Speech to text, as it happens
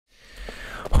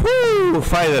So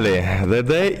finally, the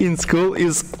day in school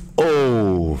is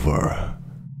over.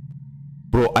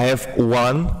 Bro, I have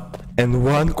one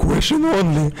question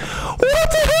only.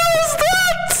 What the hell is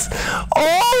that?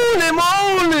 Holy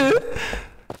moly!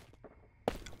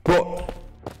 Bro,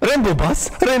 rainbow bus,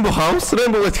 rainbow house,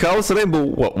 rainbow lighthouse, rainbow...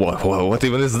 What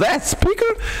even is that?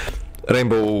 Speaker?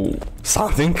 Rainbow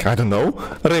something, I don't know.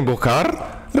 Rainbow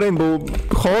car, rainbow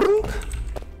horn.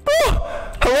 Oh,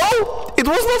 hello? It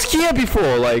was not here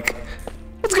before, like...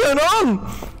 What's going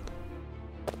on?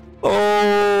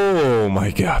 Oh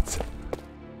my god.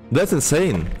 That's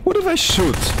insane. What if I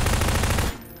shoot?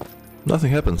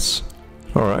 Nothing happens.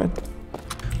 Alright.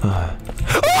 Ah!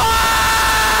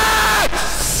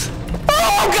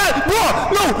 Oh god! No!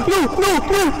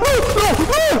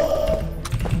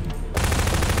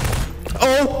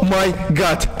 Oh my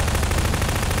god!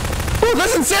 Oh,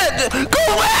 that's insane!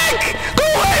 Go back! Go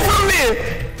away from me!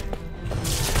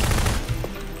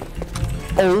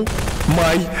 Oh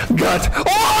my god! Oh!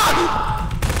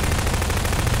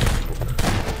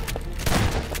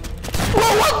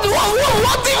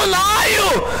 What even are you?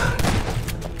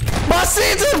 Bus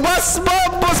eater,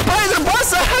 spider, bus,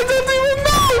 I don't even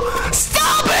know!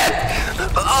 Stop it!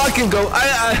 Oh, I can go.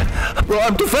 Bro,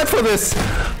 I'm too fat for this.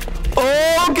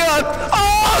 Oh god!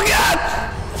 Oh god!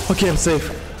 Okay, I'm safe.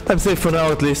 I'm safe for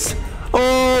now at least.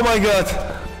 Oh my god!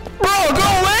 Bro, go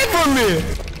away from me!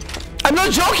 I'm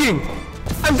not joking!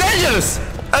 I'm dangerous!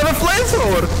 I have a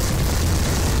flamethrower!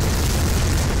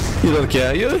 You don't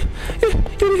care. You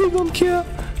really don't care.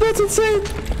 That's insane.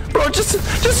 Bro, just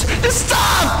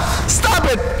stop! Stop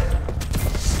it!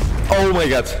 Oh my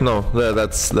god. No,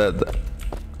 that's that.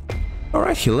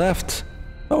 Alright, he left.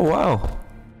 Oh wow.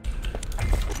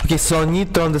 Okay, so I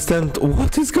need to understand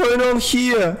what is going on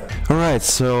here. Alright,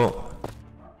 so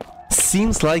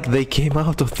seems like they came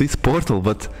out of this portal,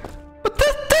 but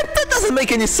that doesn't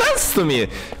make any sense to me.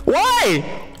 Why?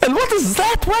 And what is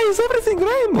that? Why is everything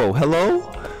rainbow? Hello?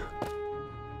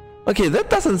 Okay, that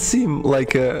doesn't seem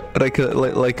like a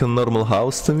normal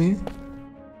house to me.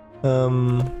 Oh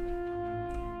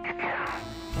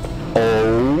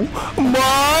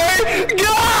my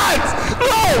god!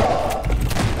 No!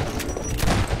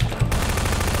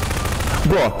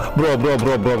 Bro.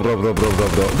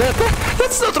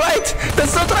 That's not right!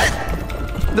 That's not right!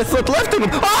 That's not left of him!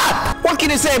 Ah! What can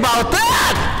you say about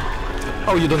that?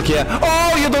 Oh, you don't care.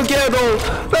 Oh, you don't care at all!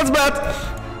 That's bad!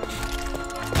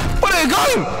 Where are you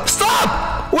going?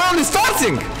 Stop! We're only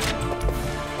starting!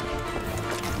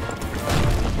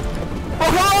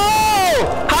 Oh,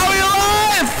 how are you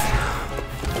alive?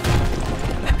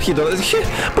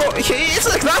 It's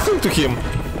like nothing to him.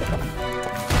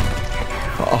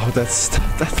 Oh,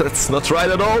 that's not right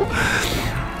at all.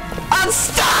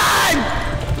 Einstein!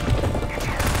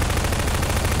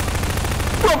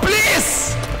 Bro,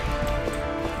 please!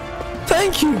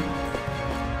 Thank you.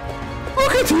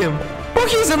 Look at him. Oh,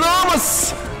 he's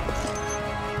enormous!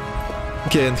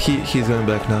 Okay, and he's going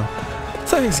back now.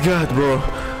 Thanks God, bro.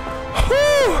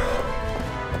 Whew.